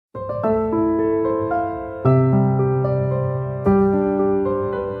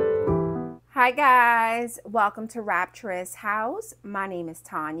Hi guys, welcome to Rapturous House. My name is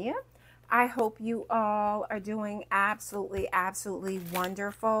Tanya. I hope you all are doing absolutely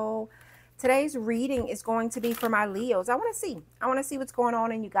wonderful. Today's reading is going to be for my Leos. I want to see what's going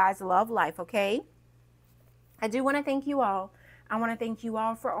on in you guys' love life, okay? I do want to thank you all. I want to thank you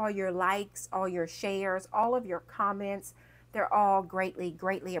all for all your likes, all your shares, all of your comments. They're all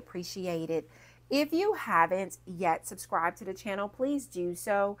greatly appreciated. If you haven't yet subscribed to the channel, please do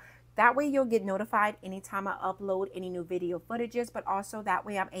so. That way you'll get notified anytime I upload any new video footages, but also that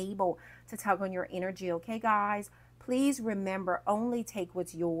way I'm able to tug on your energy, okay guys? Please remember, only take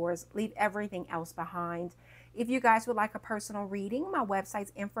what's yours. Leave everything else behind. If you guys would like a personal reading, my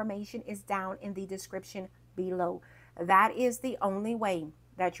website's information is down in the description below. That is the only way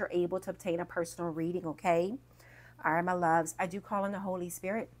that you're able to obtain a personal reading, okay? All right, my loves, I do call on the Holy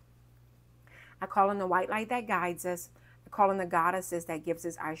Spirit. I call on the white light that guides us. I call on the goddesses that gives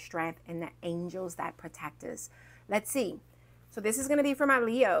us our strength and the angels that protect us. Let's see. So this is going to be for my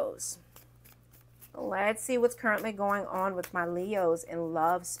Leos. Let's see what's currently going on with my Leos in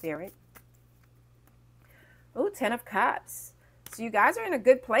love, spirit. Ooh, 10 of Cups. So you guys are in a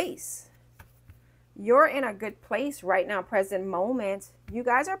good place. You're in a good place right now, present moment. You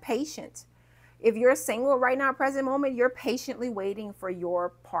guys are patient. If you're single right now, present moment, you're patiently waiting for your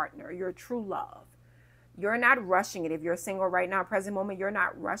partner, your true love. You're not rushing it. If you're single right now, present moment, you're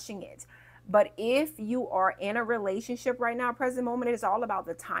not rushing it. But if you are in a relationship right now, present moment, it's all about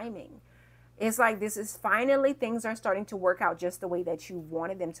the timing. It's like this is finally things are starting to work out just the way that you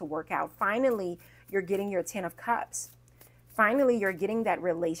wanted them to work out. Finally, you're getting your 10 of Cups. Finally, you're getting that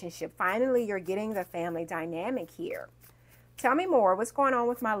relationship. Finally, you're getting the family dynamic here. Tell me more. What's going on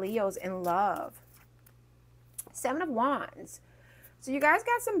with my Leos in love? 7 of Wands. So you guys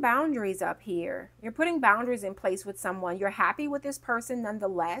got some boundaries up here. You're putting boundaries in place with someone. You're happy with this person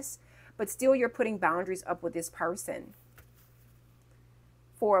nonetheless, but still you're putting boundaries up with this person.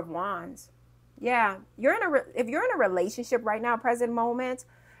 4 of Wands. Yeah, if you're in a relationship right now, present moment,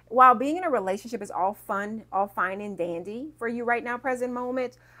 while being in a relationship is all fun, all fine and dandy for you right now, present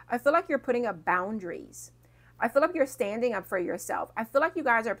moment, I feel like you're putting up boundaries. I feel like you're standing up for yourself. I feel like you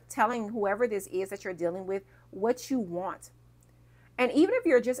guys are telling whoever this is that you're dealing with what you want. And even if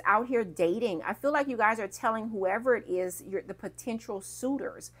you're just out here dating, I feel like you guys are telling whoever it is, the potential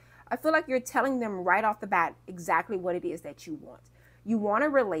suitors, I feel like you're telling them right off the bat exactly what it is that you want. You want a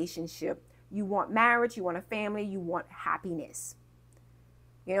relationship, you want marriage, you want a family, you want happiness.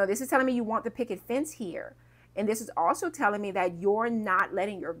 You know, this is telling me you want the picket fence here. And this is also telling me that you're not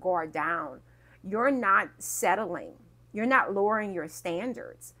letting your guard down. You're not settling. You're not lowering your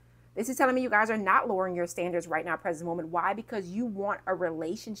standards. This is telling me you guys are not lowering your standards right now, present moment. Why? Because you want a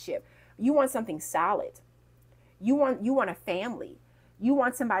relationship. You want something solid. You want a family. You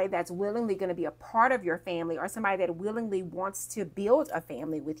want somebody that's willingly going to be a part of your family, or somebody that willingly wants to build a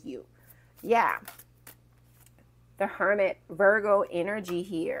family with you. Yeah. The Hermit, Virgo energy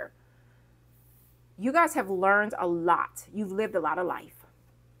here. You guys have learned a lot. You've lived a lot of life.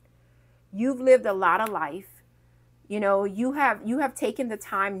 You've lived a lot of life. You know, you have taken the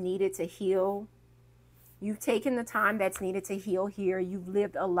time needed to heal. You've taken the time that's needed to heal here. You've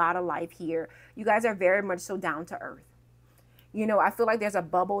lived a lot of life here. You guys are very much so down to earth. You know, I feel like there's a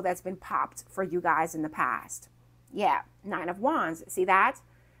bubble that's been popped for you guys in the past. Yeah, 9 of Wands. See that?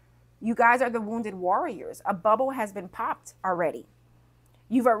 You guys are the wounded warriors. A bubble has been popped already.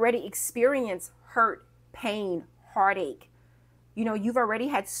 You've already experienced hurt, pain, heartache. You know, you've already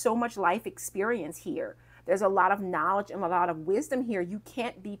had so much life experience here. There's a lot of knowledge and a lot of wisdom here. You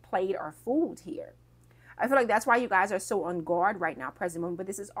can't be played or fooled here. I feel like that's why you guys are so on guard right now, present moment. But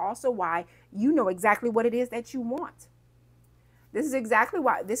this is also why you know exactly what it is that you want. This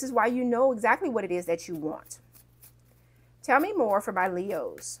is why you know exactly what it is that you want. Tell me more for my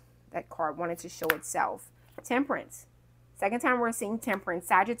Leos. That card wanted to show itself. Temperance. Second time we're seeing Temperance.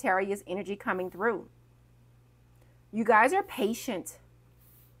 Sagittarius energy coming through. You guys are patient.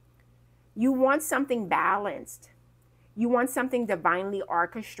 You want something balanced. You want something divinely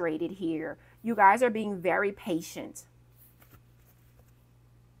orchestrated here. You guys are being very patient.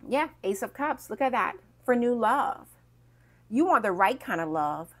 Yeah, Ace of Cups. Look at that. For new love. You want the right kind of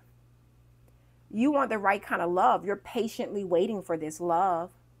love. You want the right kind of love. You're patiently waiting for this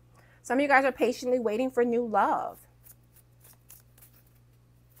love. Some of you guys are patiently waiting for new love.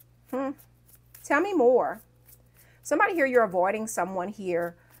 Tell me more. Somebody here, you're avoiding someone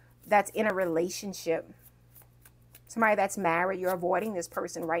here that's in a relationship. Somebody that's married, you're avoiding this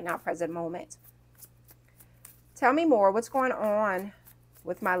person right now, present moment. Tell me more. What's going on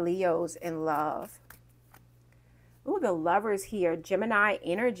with my Leos in love? Ooh, the Lovers here, Gemini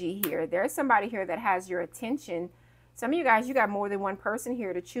energy here. There's somebody here that has your attention. Some of you guys, you got more than one person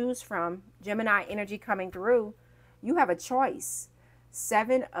here to choose from. Gemini energy coming through. You have a choice.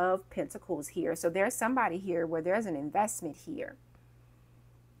 7 of Pentacles here. So there's somebody here where there's an investment here.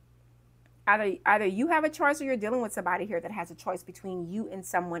 Either you have a choice or you're dealing with somebody here that has a choice between you and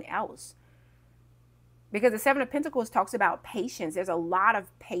someone else. Because the 7 of Pentacles talks about patience. There's a lot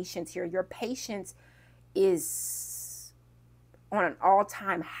of patience here. Your patience is on an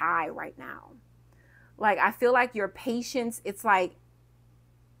all-time high right now. Like, I feel like your patience, it's like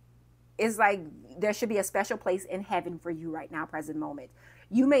there should be a special place in heaven for you right now, present moment.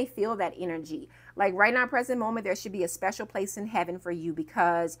 You may feel that energy. Like right now, present moment, there should be a special place in heaven for you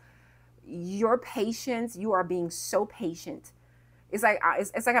because your patience, you are being so patient. It's like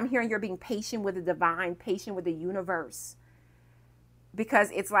I'm hearing you're being patient with the divine, patient with the universe.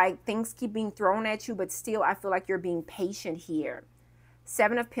 Because it's like things keep being thrown at you, but still I feel like you're being patient here.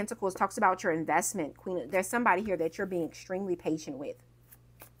 7 of Pentacles talks about your investment. Queen, there's somebody here that you're being extremely patient with.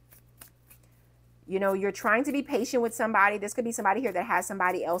 You know, you're trying to be patient with somebody. This could be somebody here that has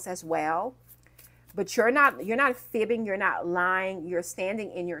somebody else as well. But you're not fibbing, you're not lying, you're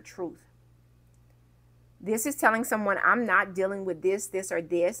standing in your truth. This is telling someone, I'm not dealing with this, this, or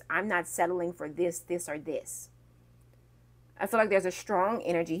this. I'm not settling for this, this, or this. I feel like there's a strong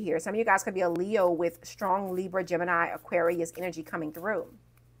energy here. Some of you guys could be a Leo with strong Libra, Gemini, Aquarius energy coming through.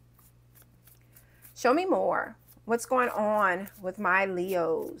 Show me more. What's going on with my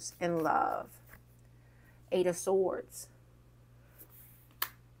Leos in love? 8 of Swords.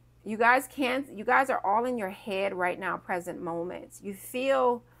 You guys are all in your head right now, present moments. You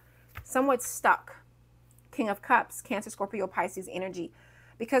feel somewhat stuck. King of Cups, Cancer, Scorpio, Pisces energy.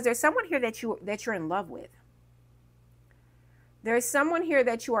 Because there's someone here that you're in love with. There's someone here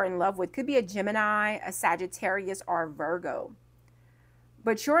that you are in love with. Could be a Gemini, a Sagittarius, or a Virgo.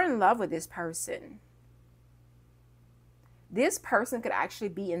 But you're in love with this person. This person could actually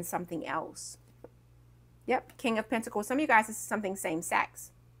be in something else. Yep, King of Pentacles. Some of you guys, this is something same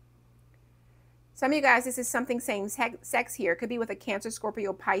sex. Some of you guys, this is something same sex here. It could be with a Cancer,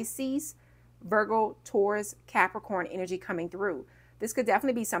 Scorpio, Pisces, Virgo, Taurus, Capricorn energy coming through. This could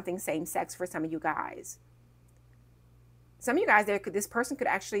definitely be something same sex for some of you guys. Some of you guys, this person could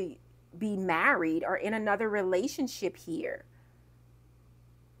actually be married or in another relationship here.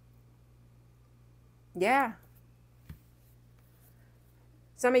 Yeah.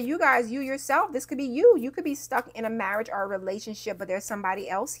 Some of you guys, you yourself, this could be you. You could be stuck in a marriage or a relationship, but there's somebody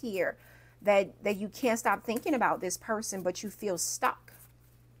else here that you can't stop thinking about this person, but you feel stuck.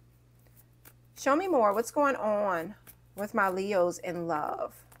 Show me more. What's going on with my Leos in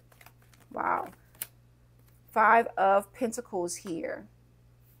love? Wow. 5 of Pentacles here.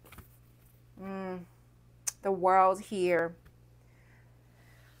 The World here.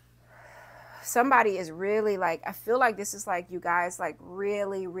 Somebody is really like, I feel like this is like you guys like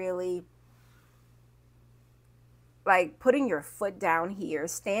really, really like putting your foot down here,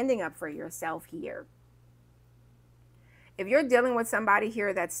 standing up for yourself here. If you're dealing with somebody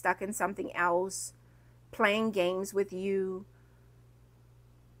here that's stuck in something else, playing games with you,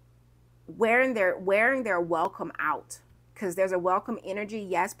 wearing their welcome out, because there's a welcome energy,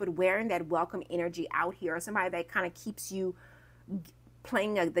 yes, but wearing that welcome energy out here, or somebody that kind of keeps you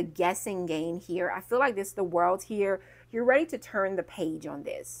playing the guessing game here. I feel like this is the World here. You're ready to turn the page on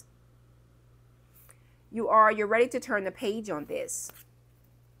this. You're ready to turn the page on this.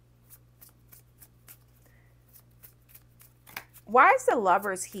 Why is the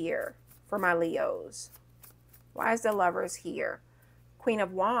Lovers here for my Leos? Why is the Lovers here? Queen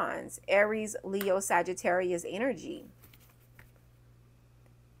of Wands, Aries, Leo, Sagittarius energy.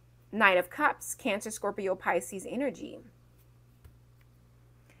 Knight of Cups, Cancer, Scorpio, Pisces energy.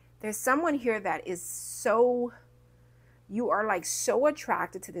 There's someone here that is so, you are like so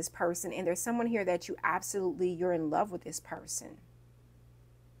attracted to this person, and there's someone here that you're in love with this person.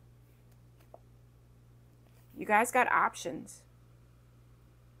 You guys got options.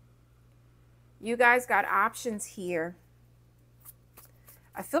 You guys got options here.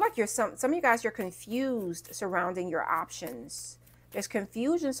 I feel like some of you guys, you're confused surrounding your options. There's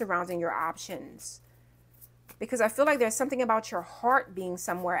confusion surrounding your options. Because I feel like there's something about your heart being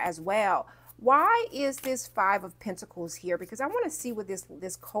somewhere as well. Why is this 5 of Pentacles here? Because I want to see what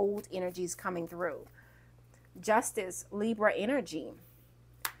this cold energy is coming through. Justice, Libra energy.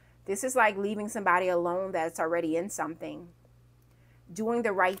 This is like leaving somebody alone that's already in something. Doing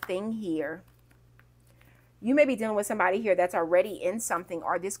the right thing here. You may be dealing with somebody here that's already in something,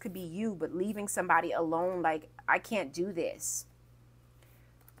 or this could be you, but leaving somebody alone like, I can't do this.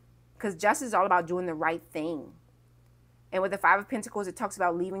 Because justice is all about doing the right thing. And with the Five of Pentacles, it talks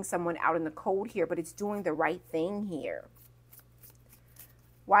about leaving someone out in the cold here, but it's doing the right thing here.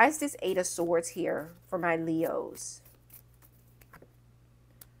 Why is this Eight of Swords here for my Leos?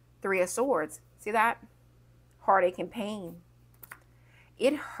 Three of Swords. See that? Heartache and pain.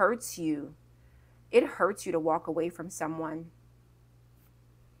 It hurts you. It hurts you to walk away from someone.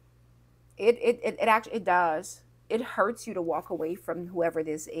 It does. It hurts you to walk away from whoever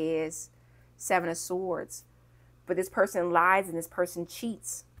this is. Seven of Swords. But this person lies and this person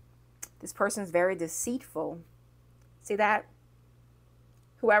cheats. This person's very deceitful. See that?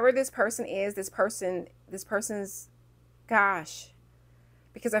 Whoever this person is, this person's, gosh.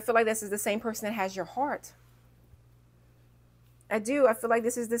 Because I feel like this is the same person that has your heart. I do. I feel like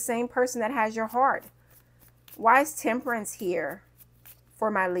this is the same person that has your heart. Why is Temperance here for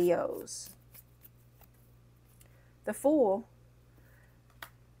my Leos? The Fool.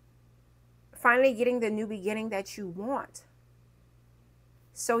 Finally getting the new beginning that you want.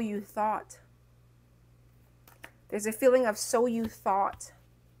 So you thought. There's a feeling of so you thought.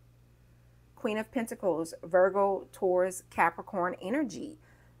 Queen of Pentacles, Virgo, Taurus, Capricorn energy.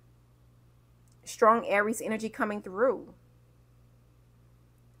 Strong Aries energy coming through.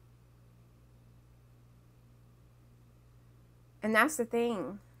 And that's the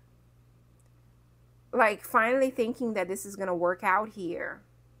thing. Like finally thinking that this is going to work out here.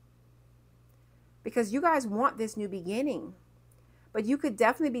 Because you guys want this new beginning. But you could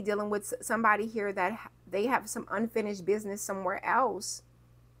definitely be dealing with somebody here that they have some unfinished business somewhere else.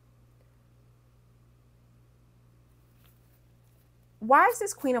 Why is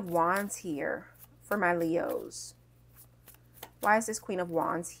this Queen of Wands here for my Leos? Why is this Queen of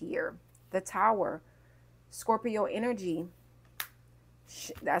Wands here? The Tower. Scorpio energy.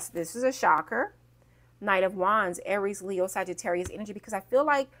 This is a shocker. Knight of Wands. Aries, Leo, Sagittarius energy. Because I feel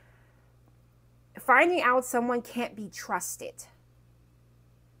like finding out someone can't be trusted.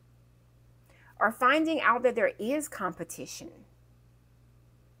 Or finding out that there is competition.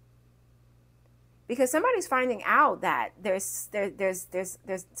 Because somebody's finding out that there's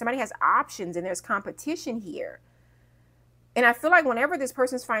somebody has options and there's competition here. And I feel like whenever this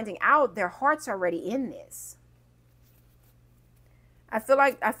person's finding out, their heart's already in this. I feel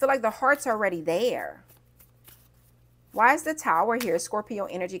like the heart's already there. Why is the Tower here? Scorpio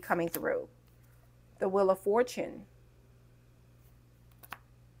energy coming through. The Wheel of Fortune.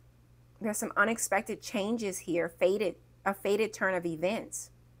 There's some unexpected changes here. A fated turn of events.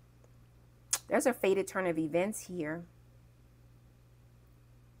 There's a fated turn of events here.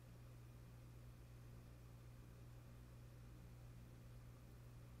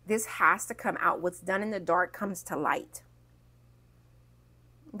 This has to come out. What's done in the dark comes to light.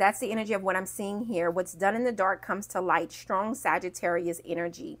 That's the energy of what I'm seeing here. What's done in the dark comes to light. Strong Sagittarius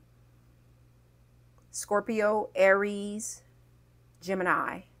energy. Scorpio, Aries,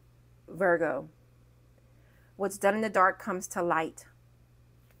 Gemini, Virgo. What's done in the dark comes to light.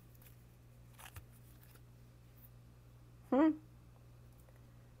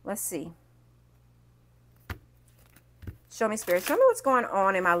 Let's see. Show me, Spirit. Show me what's going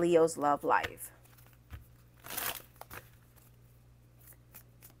on in my Leo's love life.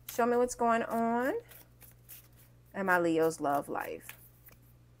 Show me what's going on in my Leo's love life.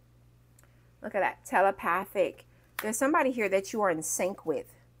 Look at that. Telepathic. There's somebody here that you are in sync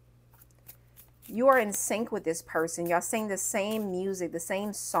with. You are in sync with this person. Y'all sing the same music, the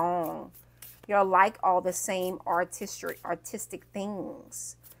same song. Y'all like all the same artistic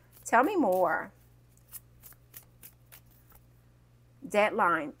things. Tell me more.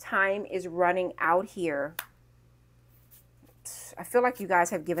 Deadline. Time is running out here. I feel like you guys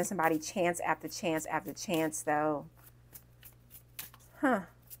have given somebody chance after chance after chance, though.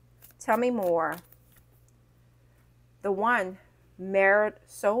 Tell me more. The One. Married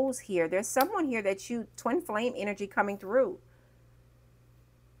souls here. There's someone here that you... Twin flame energy coming through.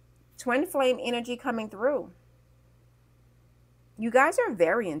 Twin flame energy coming through. You guys are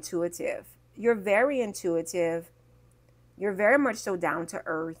very intuitive. You're very intuitive. You're very much so down to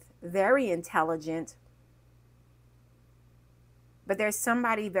earth. Very intelligent. But there's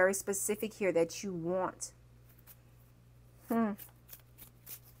somebody very specific here that you want.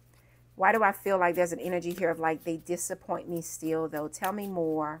 Why do I feel like there's an energy here of like they disappoint me still, though? Tell me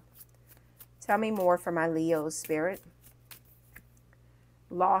more. Tell me more for my Leo spirit.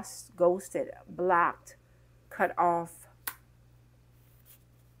 Lost, ghosted, blocked, cut off.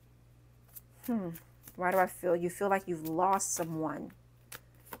 Why do I feel? You feel like you've lost someone.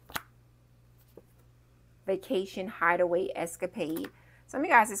 Vacation, hideaway, escapade. Some of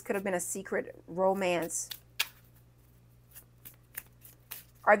you guys, this could have been a secret romance.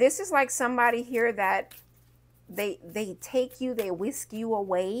 Or this is like somebody here that They take you, they whisk you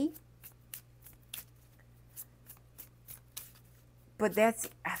away. But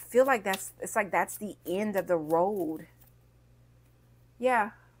I feel like it's like that's the end of the road.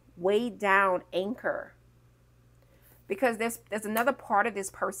 Yeah, weighed down anchor. Because there's another part of this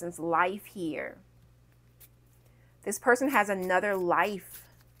person's life here. This person has another life.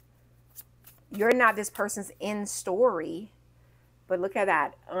 You're not this person's end story. But look at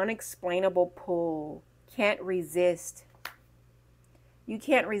that. Unexplainable pull. Can't resist. You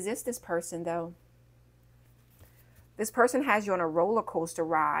can't resist this person, though. This person has you on a roller coaster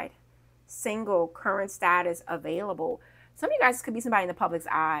ride. Single, current status, available. Some of you guys could be somebody in the public's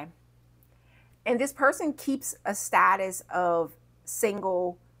eye. And this person keeps a status of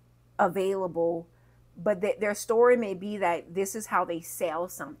single, available, but their story may be that this is how they sell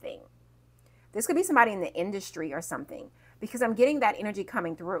something. This could be somebody in the industry or something, because I'm getting that energy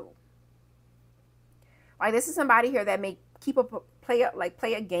coming through. Like this is somebody here that may play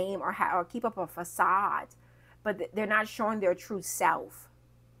a game or keep up a facade, but they're not showing their true self.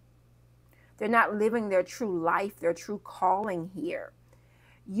 They're not living their true life, their true calling here.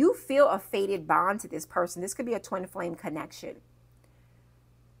 You feel a fated bond to this person. This could be a twin flame connection.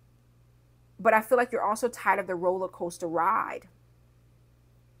 But I feel like you're also tired of the roller coaster ride.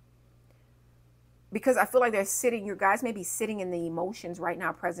 Because I feel like you guys may be sitting in the emotions right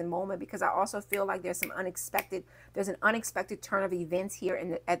now, present moment, because I also feel like there's an unexpected turn of events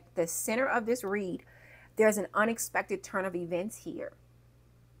here at the center of this read. There's an unexpected turn of events here.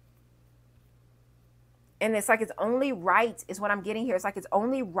 And it's like it's only right, is what I'm getting here. It's like it's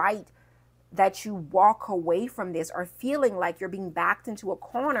only right that you walk away from this, or feeling like you're being backed into a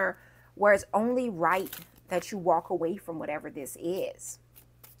corner where it's only right that you walk away from whatever this is.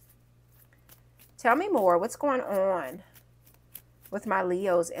 Tell me more. What's going on with my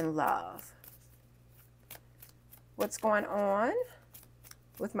Leos in love? What's going on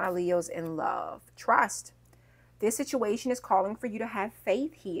with my Leos in love? Trust. This situation is calling for you to have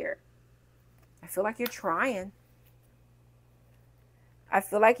faith here. I feel like you're trying. I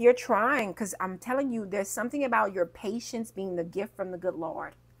feel like you're trying, because I'm telling you, there's something about your patience being the gift from the good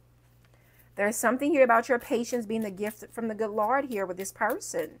Lord. There's something here about your patience being the gift from the good Lord here with this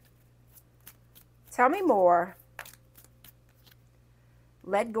person. Tell me more.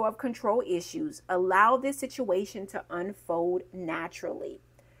 Let go of control issues. Allow this situation to unfold naturally.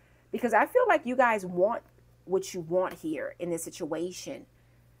 Because I feel like you guys want what you want here in this situation.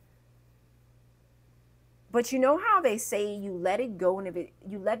 But you know how they say you let it go, and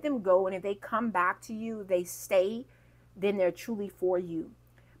you let them go, and if they come back to you, they stay, then they're truly for you.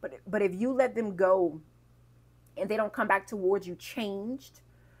 But if you let them go and they don't come back towards you changed,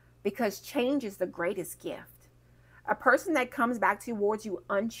 because change is the greatest gift. A person that comes back towards you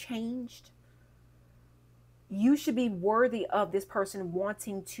unchanged, you should be worthy of this person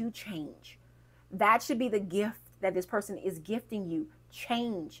wanting to change. That should be the gift that this person is gifting you.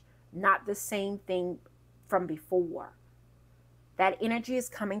 Change, not the same thing from before. That energy is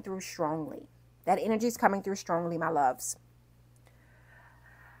coming through strongly. That energy is coming through strongly, my loves.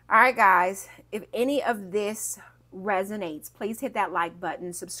 All right, guys, if any of this resonates, please hit that like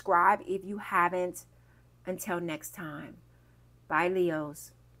button. Subscribe if you haven't. Until next time. Bye,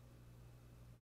 Leos.